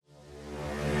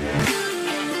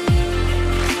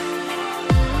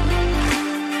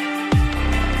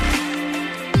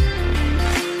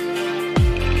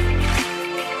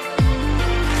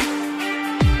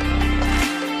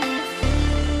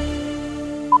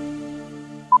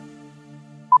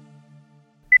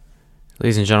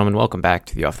Ladies and gentlemen, welcome back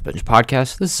to the Off the Bench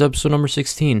podcast. This is episode number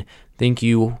 16. Thank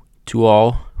you to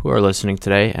all who are listening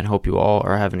today, and hope you all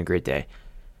are having a great day.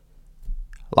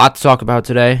 A lot to talk about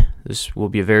today. This will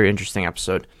be a very interesting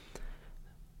episode.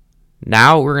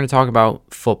 Now we're going to talk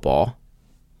about football,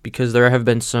 because there have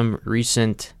been some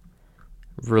recent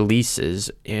releases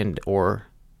and or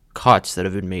cuts that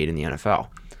have been made in the NFL.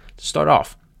 To start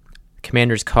off,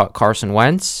 Commanders cut Carson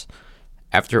Wentz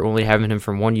after only having him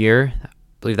for 1 year. I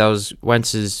believe that was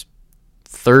Wentz's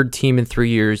third team in 3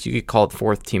 years. You could call it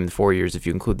fourth team in 4 years if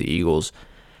you include the Eagles.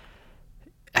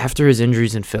 After his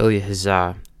injuries in Philly,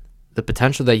 the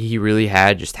potential that he really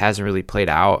had just hasn't really played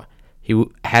out. He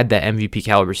had that MVP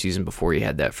caliber season before he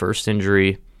had that first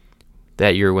injury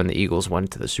that year when the Eagles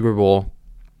went to the Super Bowl.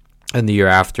 And the year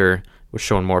after was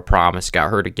showing more promise,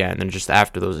 got hurt again. And just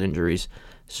after those injuries,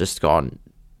 it's just gone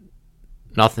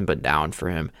nothing but down for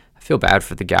him. I feel bad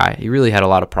for the guy. He really had a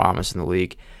lot of promise in the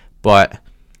league. But,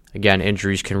 again,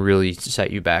 injuries can really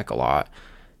set you back a lot.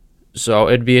 So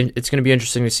it's going to be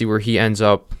interesting to see where he ends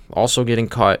up. Also getting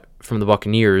cut from the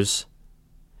Buccaneers,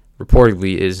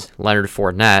 reportedly, is Leonard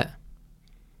Fournette,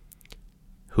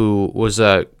 who was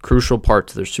a crucial part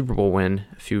to their Super Bowl win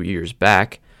a few years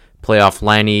back. Playoff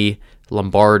Lenny.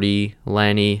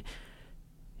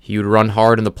 He would run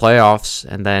hard in the playoffs,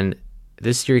 and then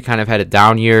this year he kind of had a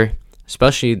down year,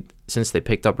 especially since they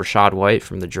picked up Rachaad White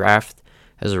from the draft.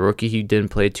 As a rookie, he didn't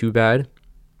play too bad.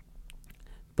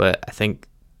 But I think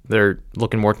they're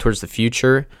looking more towards the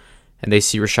future, and they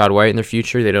see Rachaad White in their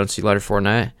future. They don't see Leonard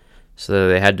Fournette, so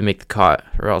they had to make the cut,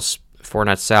 or else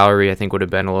Fournette's salary, I think, would have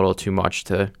been a little too much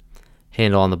to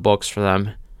handle on the books for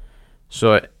them.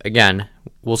 So, again,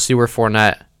 we'll see where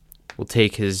Fournette will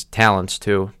take his talents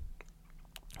to.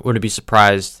 Wouldn't be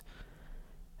surprised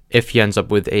if he ends up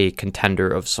with a contender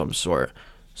of some sort.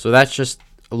 So that's just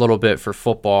a little bit for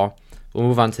football. We'll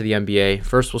move on to the NBA.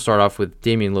 First, we'll start off with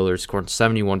Damian Lillard scoring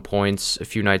 71 points a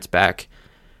few nights back.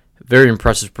 Very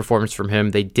impressive performance from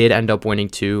him. They did end up winning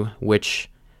too, which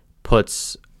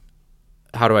puts,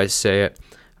 how do I say it,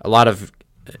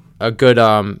 a good,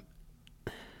 I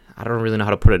don't really know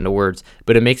how to put it into words,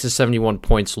 but it makes the 71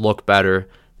 points look better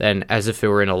than as if it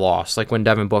were in a loss, like when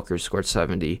Devin Booker scored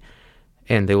 70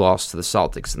 and they lost to the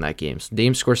Celtics in that game. So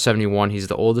Dame scored 71. He's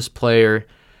the oldest player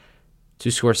to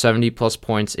score 70-plus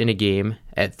points in a game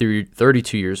at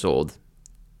 32 years old,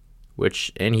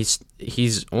 and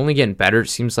he's only getting better, it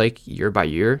seems like, year by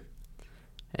year.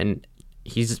 And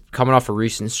he's coming off a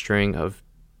recent string of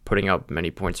putting up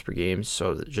many points per game,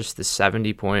 so just the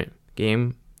 70-point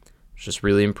game is just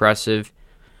really impressive.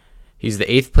 He's the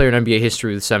 8th player in NBA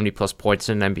history with 70-plus points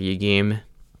in an NBA game.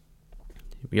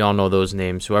 We all know those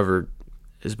names. Whoever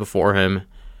is before him,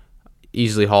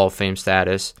 easily Hall of Fame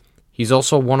status. He's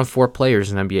also one of 4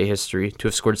 players in NBA history to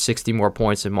have scored 60 more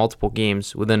points in multiple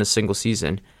games within a single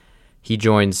season. He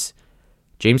joins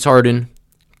James Harden,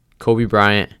 Kobe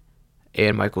Bryant,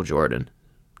 and Michael Jordan.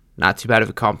 Not too bad of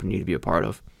a company to be a part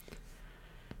of.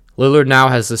 Lillard now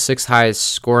has the 6th highest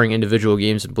scoring individual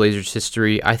games in Blazers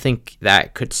history. I think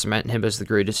that could cement him as the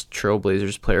greatest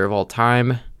Trailblazers player of all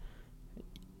time.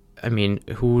 I mean,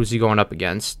 who is he going up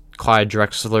against? Clyde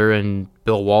Drexler and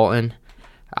Bill Walton?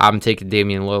 I'm taking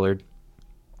Damian Lillard.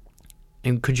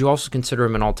 And could you also consider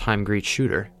him an all-time great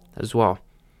shooter as well?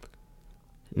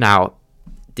 Now,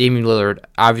 Damian Lillard,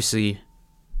 obviously,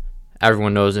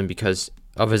 everyone knows him because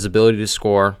of his ability to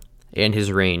score and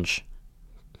his range.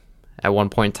 At one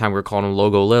point in time, we were calling him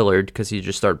Logo Lillard because he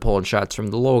just started pulling shots from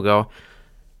the logo,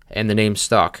 and the name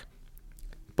stuck.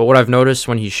 But what I've noticed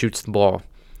when he shoots the ball,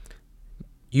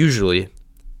 usually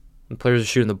when players are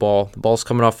shooting the ball's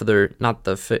coming off of their, not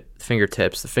the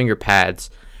fingertips, the finger pads,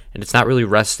 and it's not really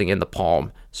resting in the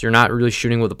palm. So you're not really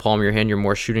shooting with the palm of your hand, you're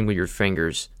more shooting with your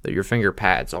fingers, your finger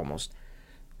pads almost.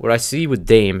 What I see with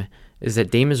Dame is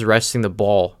that Dame is resting the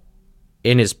ball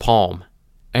in his palm,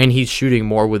 and he's shooting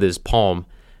more with his palm,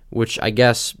 which I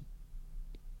guess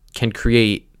can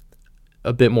create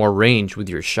a bit more range with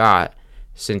your shot,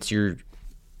 since when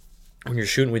you're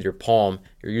shooting with your palm,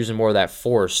 you're using more of that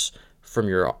force from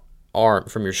your arm,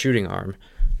 from your shooting arm,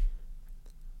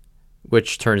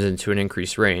 which turns into an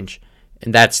increased range.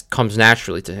 And that comes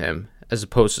naturally to him, as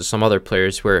opposed to some other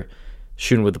players where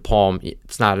shooting with the palm,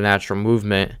 it's not a natural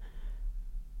movement.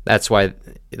 That's why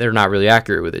they're not really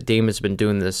accurate with it. Dame has been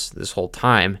doing this whole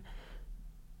time,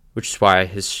 which is why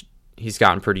he's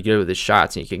gotten pretty good with his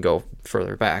shots and he can go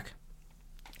further back.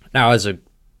 Now, as a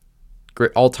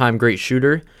great all-time great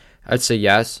shooter, I'd say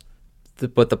yes.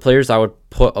 But the players I would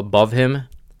put above him,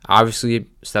 obviously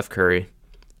Steph Curry,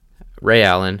 Ray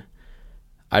Allen.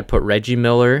 I'd put Reggie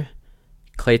Miller,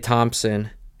 Klay Thompson,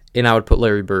 and I would put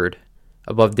Larry Bird.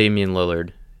 above Damian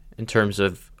Lillard in terms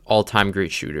of all-time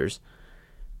great shooters.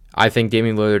 I think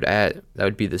Damian Lillard that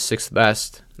would be the 6th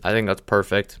best. I think that's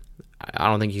perfect. I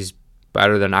don't think he's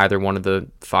better than either one of the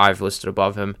 5 listed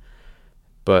above him.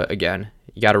 But again,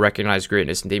 you got to recognize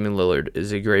greatness, and Damian Lillard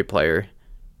is a great player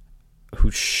who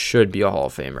should be a Hall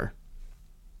of Famer.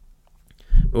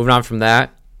 Moving on from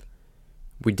that,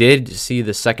 we did see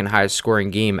the second highest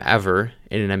scoring game ever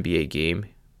in an NBA game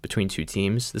between two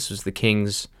teams. This was the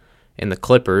Kings and the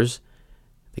Clippers.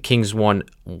 The Kings won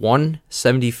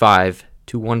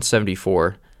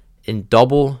 175-174 in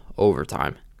double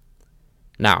overtime.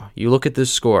 Now, you look at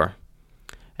this score,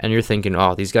 and you're thinking,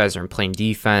 oh, these guys aren't playing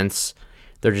defense.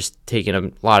 They're just taking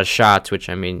a lot of shots, which,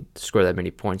 I mean, to score that many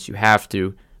points, you have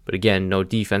to. But again, no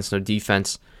defense.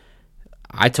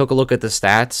 I took a look at the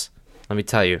stats. Let me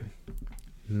tell you,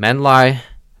 men lie,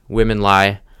 women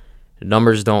lie,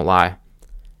 numbers don't lie.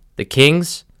 The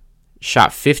Kings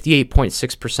shot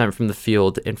 58.6% from the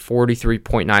field and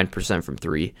 43.9% from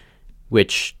three,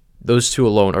 which those two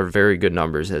alone are very good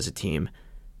numbers as a team,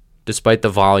 despite the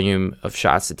volume of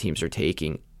shots the teams are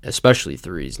taking, especially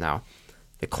threes now.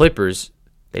 The Clippers,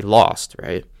 they lost,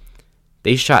 right?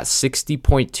 They shot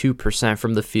 60.2%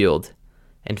 from the field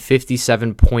and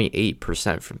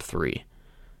 57.8% from three,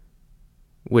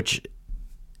 which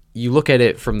you look at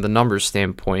it from the numbers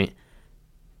standpoint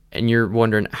and you're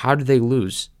wondering, how did they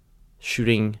lose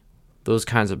shooting those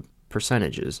kinds of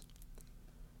percentages?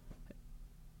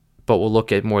 But we'll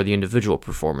look at more of the individual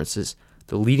performances.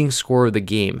 The leading scorer of the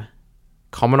game,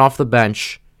 coming off the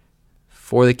bench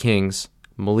for the Kings,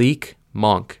 Malik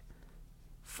Monk,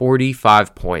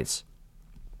 45 points.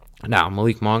 Now,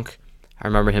 Malik Monk, I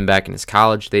remember him back in his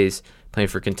college days playing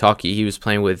for Kentucky. He was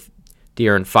playing with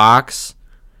De'Aaron Fox,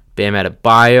 Bam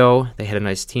Adebayo. They had a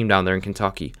nice team down there in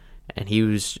Kentucky, and he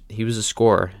was a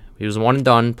scorer. He was a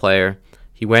one-and-done player.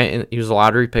 He was a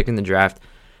lottery pick in the draft.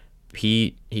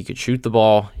 He could shoot the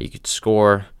ball. He could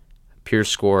score, pure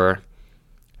scorer.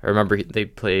 I remember they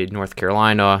played North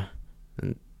Carolina,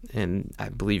 and I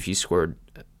believe he scored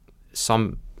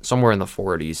somewhere in the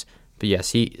 40s. But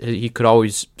yes, he could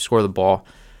always score the ball.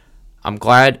 I'm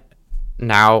glad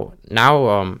now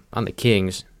on the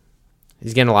Kings,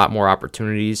 he's getting a lot more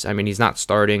opportunities. I mean, he's not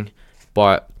starting,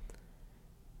 but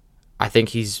I think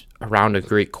he's around a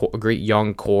great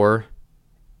young core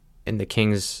in the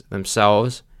Kings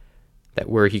themselves,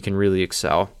 where he can really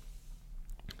excel.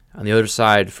 On the other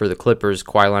side, for the Clippers,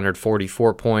 Kawhi Leonard,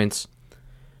 44 points.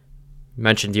 You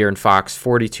mentioned De'Aaron Fox,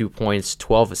 42 points,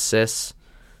 12 assists.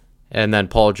 And then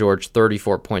Paul George,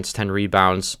 34 points, 10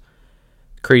 rebounds.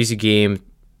 Crazy game.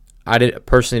 I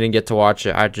personally didn't get to watch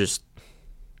it.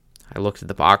 I looked at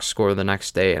the box score the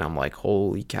next day, and I'm like,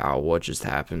 holy cow, what just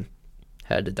happened?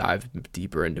 Had to dive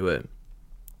deeper into it.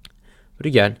 But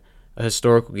again, a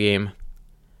historical game.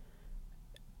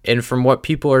 And from what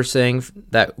people are saying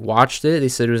that watched it, they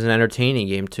said it was an entertaining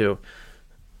game too.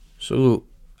 So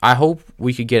I hope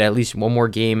we could get at least one more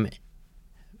game,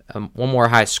 one more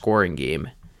high-scoring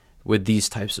game with these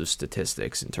types of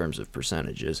statistics in terms of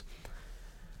percentages.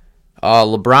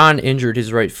 LeBron injured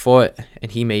his right foot,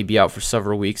 and he may be out for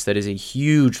several weeks. That is a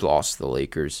huge loss to the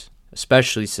Lakers,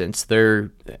 especially since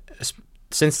the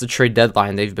trade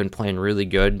deadline, they've been playing really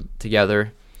good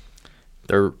together.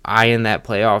 They're eyeing that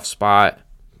playoff spot,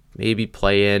 maybe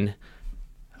play in.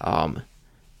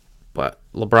 But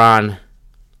LeBron,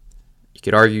 you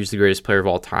could argue, he's the greatest player of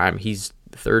all time. He's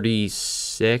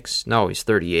 36. No, he's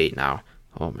 38 now.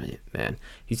 Oh, man.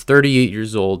 He's 38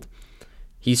 years old.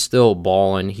 He's still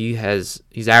balling. He's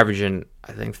averaging,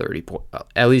 I think,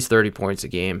 at least 30 points a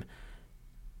game.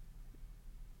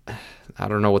 I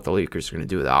don't know what the Lakers are going to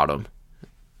do without him.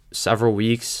 Several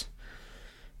weeks,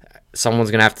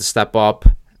 someone's going to have to step up.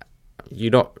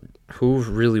 Who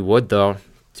really would, though,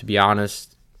 to be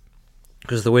honest?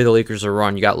 Because the way the Lakers are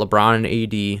run, you got LeBron and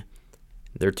AD.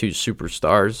 They're two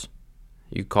superstars,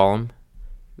 you call them.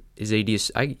 Is AD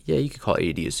you could call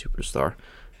AD a superstar.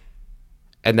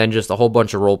 And then just a whole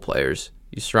bunch of role players.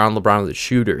 You surround LeBron with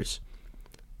shooters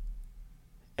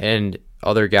and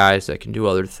other guys that can do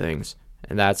other things.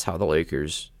 And that's how the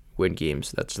Lakers win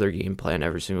games. That's their game plan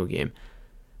every single game.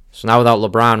 So now without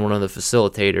LeBron, one of the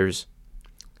facilitators,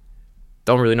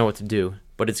 don't really know what to do.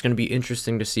 But it's going to be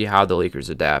interesting to see how the Lakers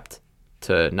adapt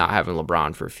to not having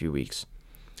LeBron for a few weeks.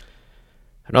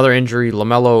 Another injury,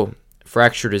 LaMelo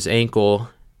fractured his ankle,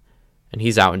 and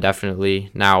he's out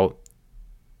indefinitely. Now,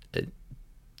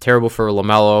 terrible for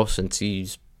LaMelo since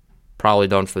he's probably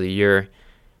done for the year.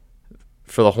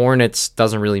 For the Hornets,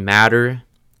 doesn't really matter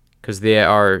because they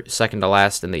are second to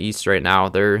last in the East right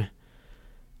now.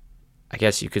 I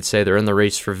guess you could say they're in the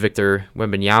race for Victor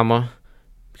Wembanyama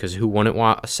because who wouldn't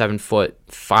want a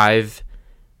 7'5"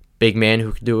 big man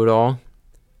who could do it all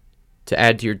to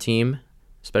add to your team,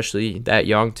 especially that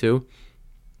young too?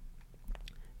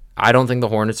 I don't think the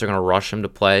Hornets are going to rush him to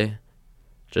play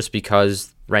just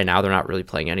because right now they're not really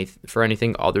playing for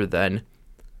anything other than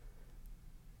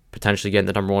potentially getting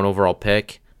the number 1 overall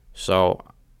pick. So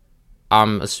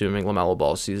I'm assuming LaMelo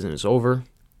Ball's season is over.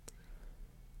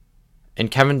 And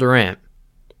Kevin Durant,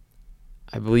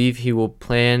 I believe he will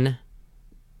plan,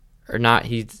 or not,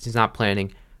 he's not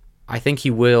planning. I think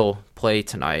he will play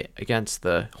tonight against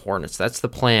the Hornets. That's the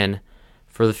plan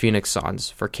for the Phoenix Suns,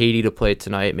 for KD to play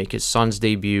tonight, make his Suns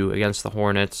debut against the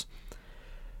Hornets.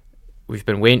 We've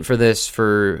been waiting for this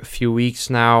for a few weeks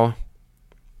now.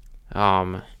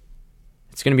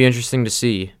 It's going to be interesting to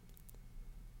see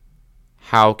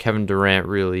how Kevin Durant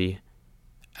really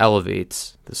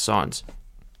elevates the Suns,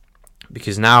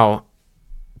 because now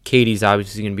KD's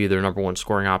obviously going to be their number 1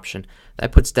 scoring option.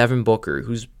 That puts Devin Booker,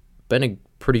 who's been a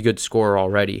pretty good scorer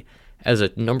already, as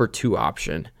a number 2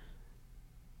 option.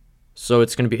 So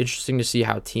it's going to be interesting to see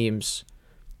how teams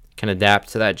can adapt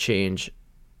to that change,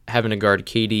 having to guard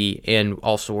KD and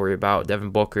also worry about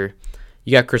Devin Booker.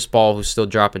 You got Chris Paul, who's still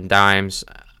dropping dimes.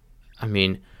 I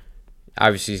mean,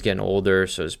 obviously he's getting older,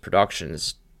 so his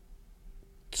production's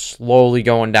slowly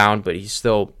going down, but he's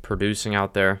still producing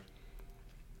out there.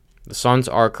 The Suns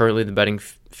are currently the betting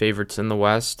favorites in the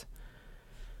West.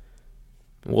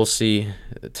 We'll see.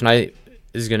 Tonight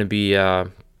is going to be a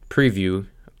preview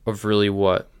of really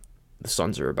what the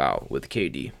Suns are about with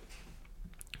KD.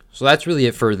 So that's really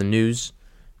it for the news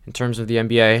in terms of the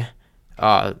NBA.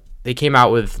 They came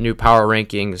out with new power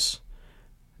rankings.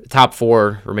 The top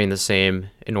 4 remain the same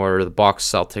in order: the Bucks,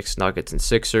 Celtics, Nuggets, and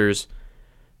Sixers.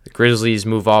 The Grizzlies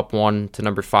move up 1 to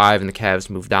number 5, and the Cavs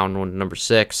move down 1 to number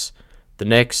 6. The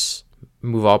Knicks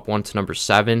move up 1 to number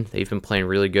 7. They've been playing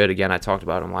really good. Again, I talked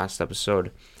about them last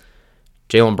episode.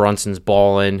 Jalen Brunson's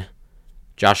balling.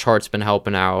 Josh Hart's been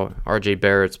helping out. RJ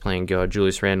Barrett's playing good.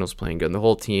 Julius Randle's playing good. And the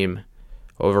whole team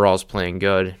overall is playing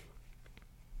good.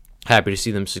 Happy to see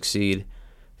them succeed.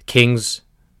 The Kings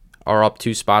are up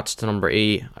 2 spots to number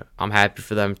 8. I'm happy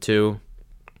for them too.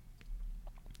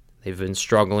 They've been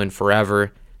struggling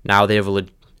forever. Now they have a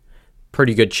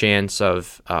pretty good chance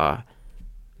of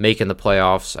making the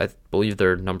playoffs. I believe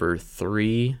they're number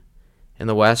 3 in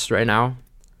the West right now.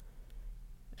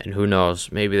 And who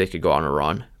knows, maybe they could go on a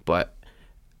run. But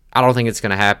I don't think it's going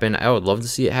to happen. I would love to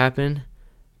see it happen.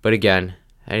 But again,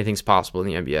 anything's possible in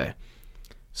the NBA.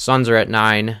 Suns are at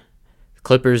 9.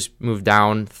 Clippers move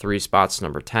down 3 spots to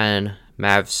number 10.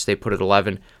 Mavs stay put at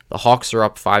 11. The Hawks are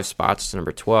up 5 spots to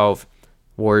number 12.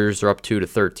 Warriors are up 2 to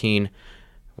 13.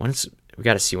 We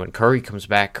got to see when Curry comes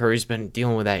back. Curry's been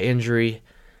dealing with that injury.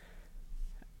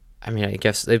 I mean, I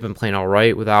guess they've been playing all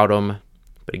right without him.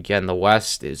 But again, the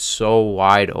West is so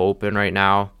wide open right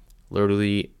now.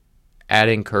 Literally,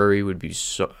 adding Curry would be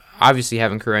so... Obviously,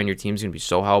 having Curry on your team is going to be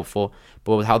so helpful.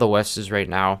 But with how the West is right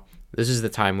now, this is the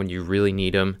time when you really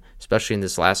need him, especially in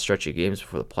this last stretch of games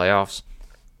before the playoffs.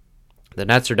 The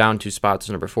Nets are down 2 spots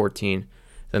to number 14.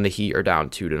 Then the Heat are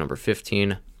down 2 to number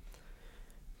 15.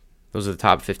 Those are the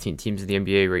top 15 teams in the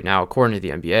NBA right now, according to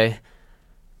the NBA.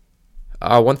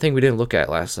 One thing we didn't look at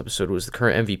last episode was the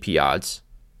current MVP odds,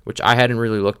 which I hadn't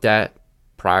really looked at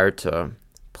prior to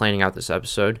planning out this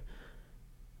episode.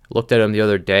 Looked at them the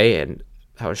other day, and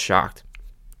I was shocked.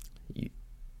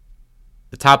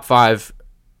 The top 5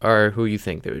 are who you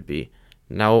think they would be.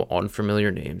 No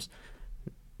unfamiliar names.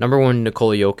 Number 1,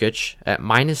 Nikola Jokic at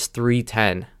minus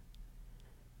 310.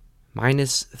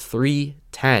 Minus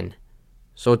 310.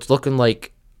 So it's looking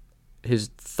like his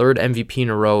 3rd MVP in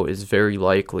a row is very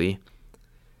likely.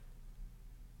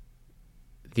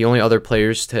 The only other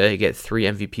players to get 3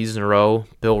 MVPs in a row: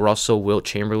 Bill Russell, Wilt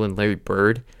Chamberlain, Larry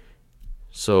Bird.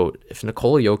 So if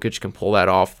Nikola Jokic can pull that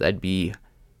off, that'd be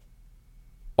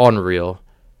unreal.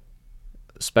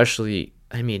 Especially,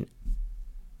 I mean,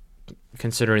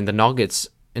 considering the Nuggets,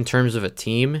 in terms of a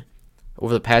team,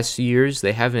 over the past few years,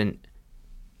 they haven't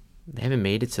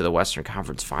made it to the Western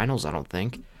Conference Finals, I don't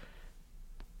think.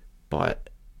 But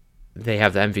they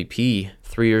have the MVP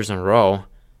 3 years in a row.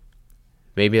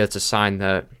 Maybe that's a sign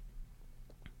that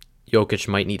Jokic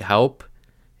might need help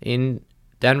in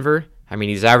Denver. I mean,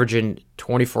 he's averaging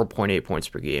 24.8 points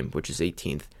per game, which is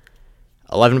 18th.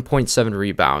 11.7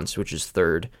 rebounds, which is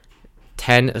 3rd.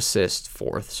 10 assists,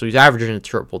 4th. So he's averaging a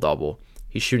triple-double.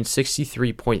 He's shooting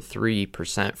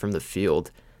 63.3% from the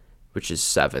field, which is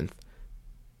 7th.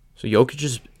 So Jokic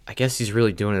is, I guess he's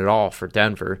really doing it all for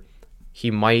Denver.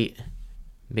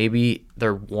 Maybe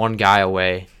they're one guy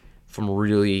away from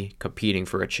really competing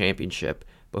for a championship.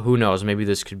 But who knows? Maybe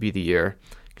this could be the year.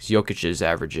 because Jokic is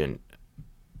averaging,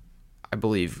 I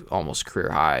believe, almost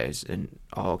career highs in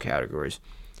all categories.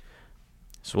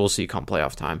 So we'll see come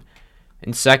playoff time.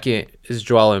 And second is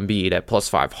Joel Embiid at plus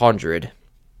 500.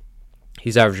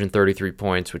 He's averaging 33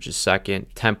 points, which is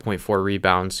second, 10.4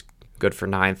 rebounds, good for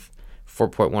ninth,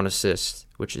 4.1 assists,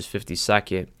 which is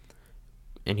 52nd.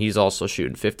 And he's also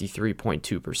shooting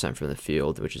 53.2% from the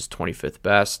field, which is 25th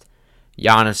best.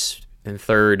 Giannis in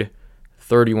third,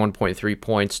 31.3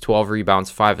 points, 12 rebounds,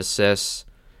 5 assists,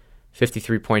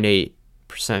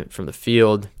 53.8% from the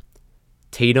field.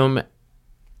 Tatum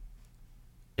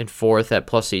in fourth at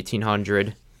plus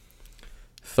 1,800,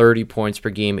 30 points per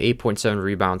game, 8.7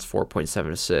 rebounds,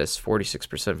 4.7 assists,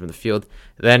 46% from the field.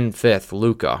 Then fifth,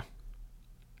 Luka,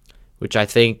 which I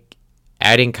think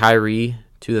adding Kyrie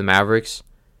to the Mavericks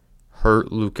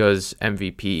hurt Luka's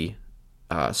MVP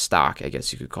stock, I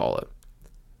guess you could call it,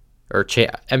 or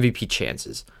MVP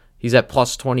chances. He's at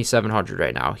plus 2,700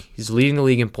 right now. He's leading the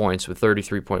league in points with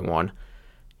 33.1,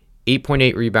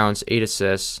 8.8 rebounds, 8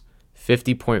 assists,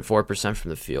 50.4% from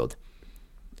the field.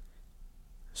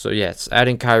 So yes,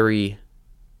 adding Kyrie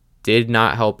did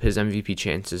not help his MVP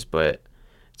chances, but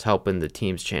it's helping the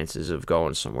team's chances of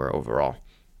going somewhere overall.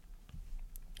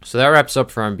 So that wraps up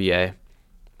for NBA.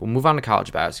 We'll move on to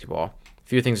college basketball. A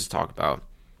few things to talk about.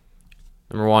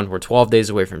 Number one, we're 12 days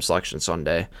away from Selection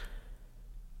Sunday.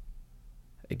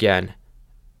 Again,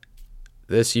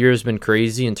 this year has been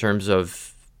crazy in terms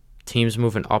of teams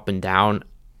moving up and down.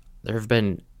 There have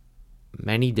been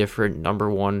many different number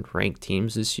one ranked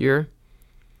teams this year,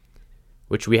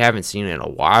 which we haven't seen in a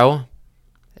while.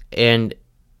 And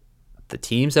the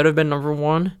teams that have been number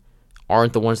one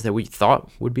aren't the ones that we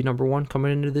thought would be number one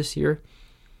coming into this year.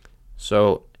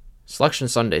 So Selection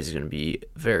Sunday is going to be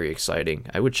very exciting,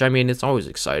 which, I mean, it's always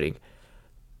exciting.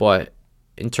 But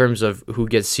in terms of who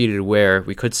gets seeded where,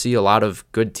 we could see a lot of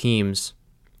good teams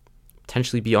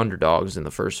potentially be underdogs in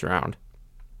the first round.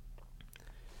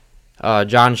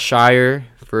 Jon Scheyer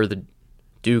for the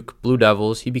Duke Blue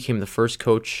Devils, he became the first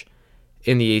coach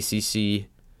in the ACC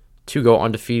to go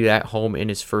undefeated at home in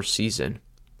his first season.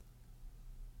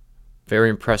 Very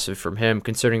impressive from him,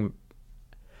 considering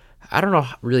I don't know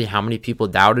really how many people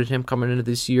doubted him coming into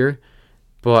this year,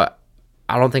 but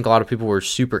I don't think a lot of people were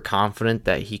super confident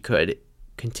that he could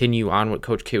continue on what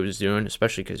Coach K was doing,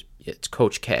 especially because it's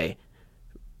Coach K,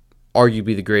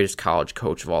 arguably the greatest college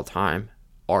coach of all time.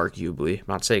 Arguably. I'm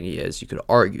not saying he is. You could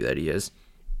argue that he is.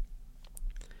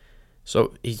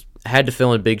 So he had to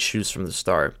fill in big shoes from the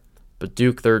start. But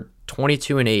Duke, they're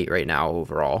 22-8 right now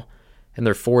overall, and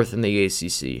they're fourth in the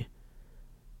ACC.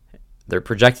 They're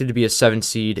projected to be a 7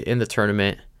 seed in the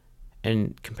tournament,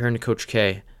 and comparing to Coach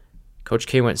K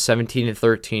went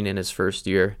 17-13 in his first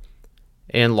year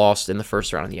and lost in the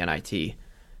first round of the NIT.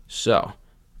 So,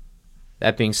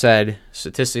 that being said,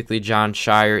 statistically, Jon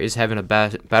Scheyer is having a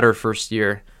better first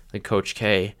year than Coach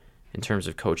K in terms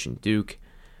of coaching Duke.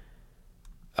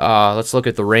 Let's look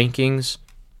at the rankings.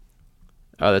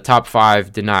 The top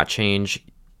 5 did not change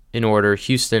in order.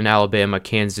 Houston, Alabama,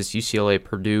 Kansas, UCLA,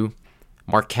 Purdue.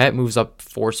 Marquette moves up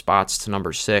 4 spots to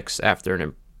number 6 after an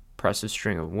impressive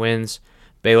string of wins.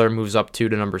 Baylor moves up 2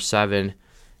 to number 7.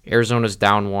 Arizona's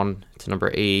down 1 to number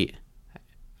 8.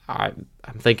 I'm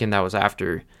thinking that was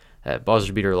after that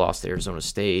buzzer beater lost to Arizona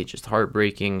State. Just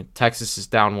heartbreaking. Texas is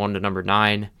down 1 to number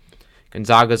 9.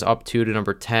 Gonzaga's up 2 to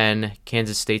number 10.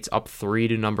 Kansas State's up 3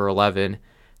 to number 11.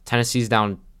 Tennessee's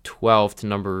down 1 to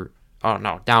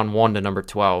number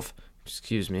 12.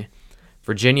 Excuse me.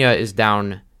 Virginia is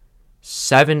down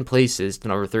 7 places to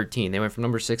number 13. They went from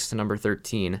number 6 to number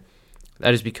 13.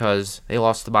 That is because they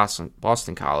lost to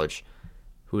Boston College,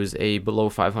 who is a below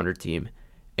 500 team,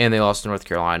 and they lost to North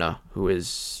Carolina, who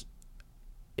is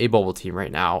a bubble team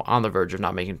right now, on the verge of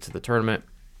not making it to the tournament.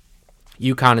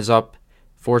 UConn is up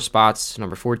 4 spots to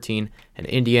number 14, and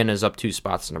Indiana is up 2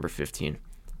 spots to number 15.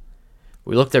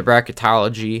 We looked at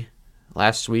bracketology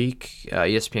last week.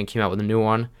 ESPN came out with a new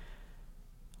one.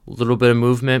 A little bit of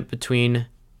movement between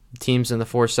teams in the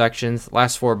 4 sections.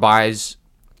 Last 4 byes,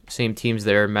 same teams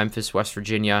there, Memphis, West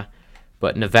Virginia,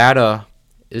 but Nevada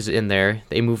is in there.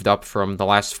 They moved up from the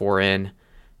last 4 in,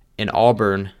 and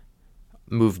Auburn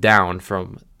moved down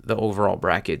from the overall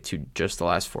bracket to just the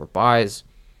last 4 byes.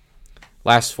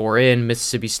 Last 4 in,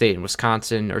 Mississippi State and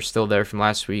Wisconsin are still there from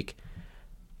last week.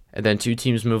 And then 2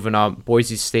 teams moving up,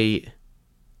 Boise State,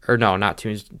 or no, not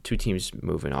 2 teams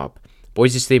moving up.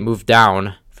 Boise State moved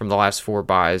down from the last 4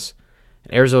 byes,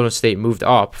 and Arizona State moved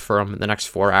up from the next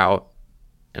 4 out.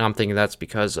 And I'm thinking that's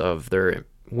because of their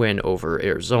win over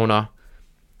Arizona.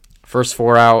 First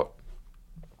 4 out,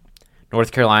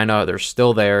 North Carolina, they're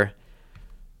still there.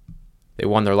 They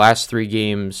won their last 3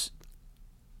 games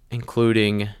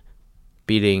including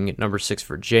beating number 6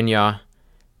 Virginia,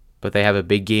 but they have a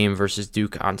big game versus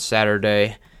Duke on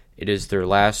Saturday. It is their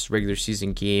last regular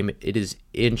season game. It is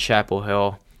in Chapel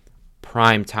Hill,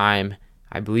 prime time.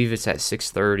 I believe it's at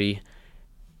 6:30.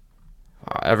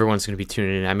 Everyone's going to be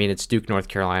tuning in. I mean, it's Duke, North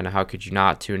Carolina. How could you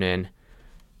not tune in?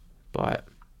 But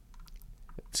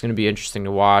it's going to be interesting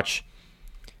to watch.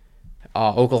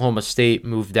 Oklahoma State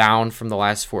moved down from the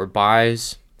last 4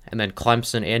 byes, and then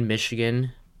Clemson and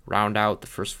Michigan round out the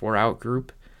first 4 out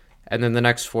group. And then the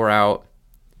next 4 out,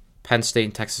 Penn State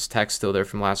and Texas Tech still there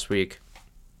from last week.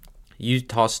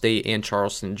 Utah State and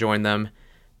Charleston join them,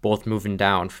 both moving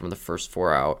down from the first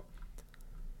 4 out.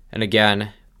 And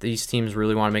again, these teams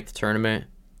really want to make the tournament.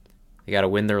 They got to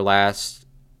win their last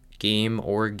game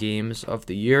or games of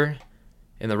the year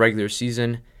in the regular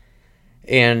season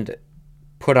and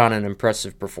put on an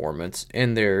impressive performance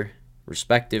in their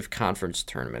respective conference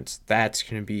tournaments. That's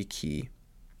going to be key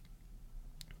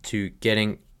to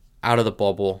getting out of the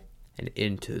bubble and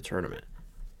into the tournament.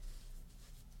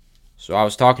 So I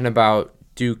was talking about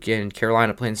Duke and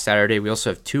Carolina playing Saturday. We also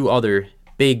have 2 other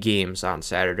big games on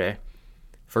Saturday.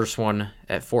 First one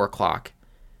at 4 o'clock.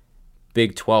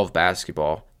 Big 12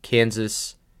 basketball.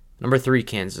 Kansas, number 3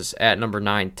 Kansas at number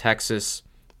 9 Texas.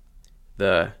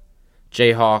 The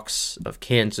Jayhawks of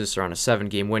Kansas are on a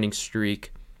 7-game winning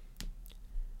streak.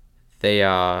 They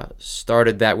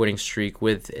started that winning streak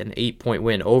with an 8-point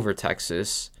win over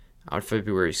Texas on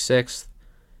February 6th.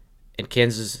 And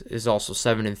Kansas is also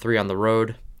 7-3 on the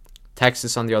road.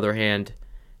 Texas, on the other hand,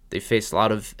 they faced a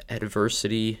lot of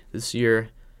adversity this year,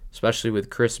 especially with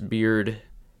Chris Beard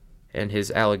and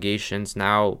his allegations.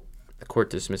 Now the court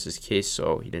dismissed his case,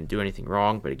 so he didn't do anything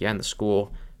wrong. But again, the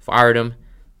school fired him.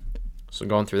 So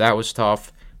going through that was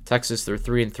tough. Texas, they're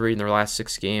 3-3 in their last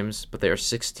 6 games, but they are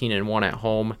 16-1 at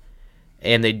home.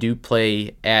 And they do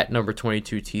play at number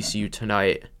 22 TCU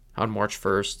tonight on March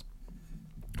 1st,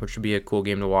 which would be a cool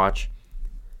game to watch.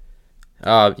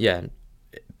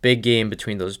 Big game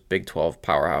between those Big 12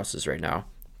 powerhouses right now.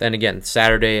 Then again,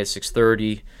 Saturday at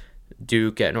 6:30,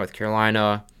 Duke at North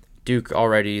Carolina. Duke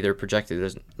already, they're projected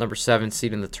as number 7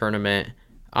 seed in the tournament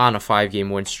on a 5-game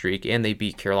win streak, and they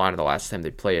beat Carolina the last time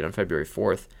they played on February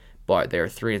 4th, but they are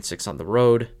 3-6 on the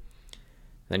road.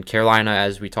 Then Carolina,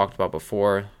 as we talked about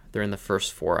before, they're in the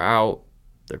first 4 out.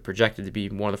 They're projected to be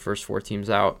one of the first 4 teams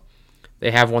out.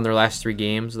 They have won their last 3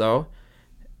 games, though,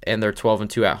 and they're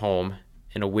 12-2 at home.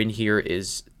 And a win here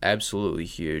is absolutely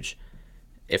huge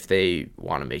if they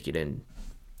want to make it in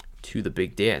to the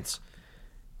big dance.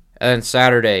 And then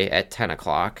Saturday at 10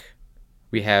 o'clock,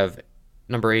 we have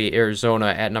number 8 Arizona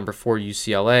at number 4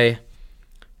 UCLA.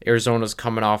 Arizona's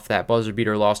coming off that buzzer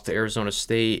beater loss to Arizona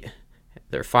State.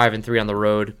 They're 5-3 on the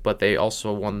road, but they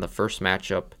also won the first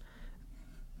matchup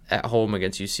at home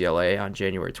against UCLA on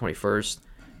January 21st.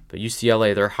 But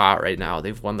UCLA, they're hot right now.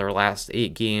 They've won their last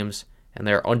 8 games, and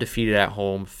they're undefeated at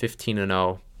home,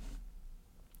 15-0.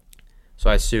 So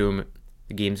I assume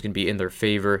the game's going to be in their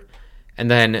favor. And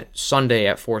then Sunday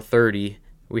at 4:30,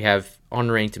 we have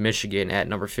unranked Michigan at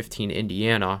number 15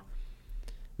 Indiana.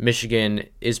 Michigan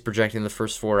is projecting the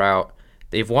first 4 out.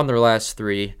 They've won their last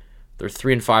 3. They're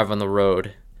 3-5 on the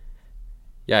road.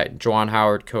 Yeah, Juwan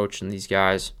Howard coaching these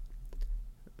guys.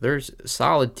 They're a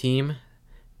solid team,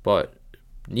 but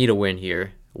need a win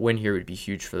here. A win here would be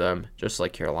huge for them, just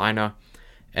like Carolina.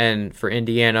 And for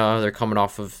Indiana, they're coming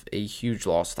off of a huge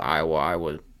loss to Iowa.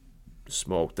 Iowa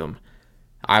smoked them.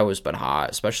 Iowa's been hot,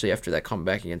 especially after that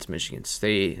comeback against Michigan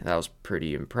State. That was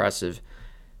pretty impressive.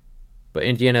 But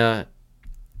Indiana,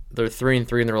 they're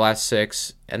 3-3 in their last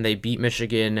 6, and they beat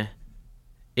Michigan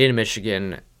in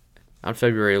Michigan on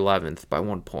February 11th by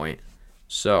 1 point.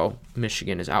 So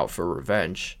Michigan is out for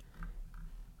revenge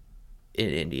in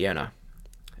Indiana.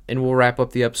 And we'll wrap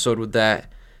up the episode with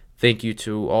that. Thank you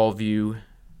to all of you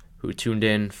who tuned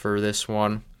in for this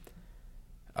one.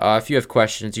 If you have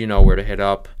questions, you know where to hit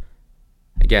up.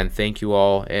 Again, thank you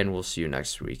all, and we'll see you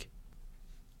next week.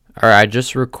 All right, I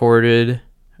just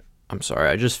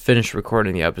finished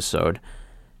recording the episode,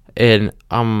 and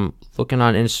I'm looking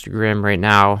on Instagram right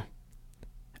now,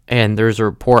 and there's a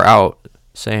report out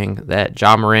saying that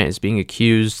John Morant is being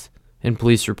accused in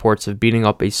police reports of beating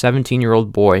up a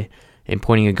 17-year-old boy and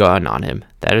pointing a gun on him.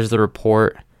 That is the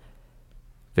report.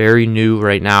 Very new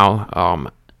right now.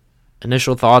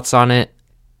 Initial thoughts on it,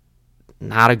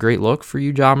 not a great look for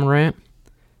you, John Morant.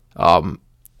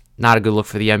 Not a good look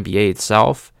for the NBA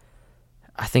itself.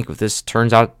 I think if this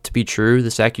turns out to be true,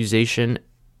 this accusation,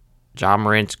 John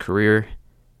Morant's career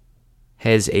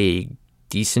has a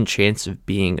decent chance of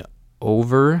being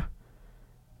over.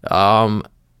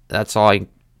 That's all I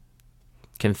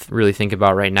can really think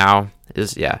about right now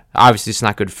is, obviously it's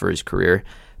not good for his career,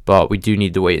 but we do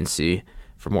need to wait and see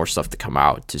for more stuff to come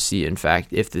out to see, in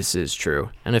fact, if this is true.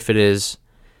 And if it is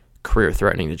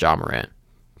career-threatening to John Morant.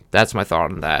 That's my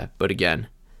thought on that. But again,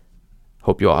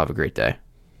 hope you all have a great day.